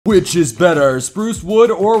Which is better, spruce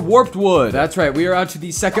wood or warped wood? That's right, we are on to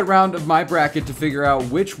the second round of my bracket to figure out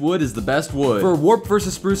which wood is the best wood. For warped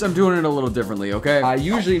versus spruce, I'm doing it a little differently, okay? I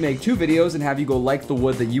usually make 2 videos and have you go like the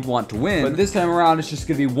wood that you want to win, but this time around, it's just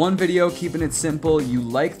gonna be 1 video, keeping it simple. You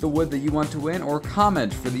like the wood that you want to win, or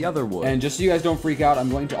comment for the other wood. And just so you guys don't freak out, I'm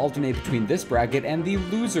going to alternate between this bracket and the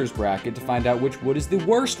loser's bracket to find out which wood is the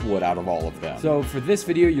worst wood out of all of them. So for this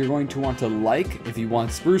video, you're going to want to like if you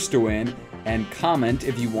want spruce to win, and comment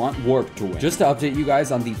if you want warp to win. Just to update you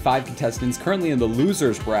guys on the 5 contestants currently in the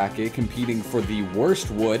losers bracket competing for the worst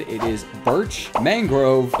wood, it is birch,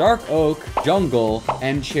 mangrove, dark oak, jungle,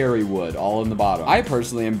 and cherry wood, all in the bottom. I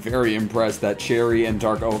personally am very impressed that cherry and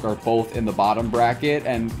dark oak are both in the bottom bracket,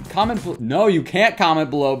 and no, you can't comment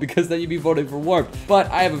below because then you'd be voting for warp. But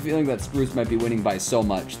I have a feeling that spruce might be winning by so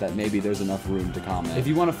much that maybe there's enough room to comment. If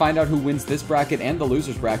you want to find out who wins this bracket and the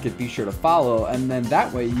losers bracket, be sure to follow, and then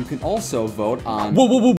that way you can also vote on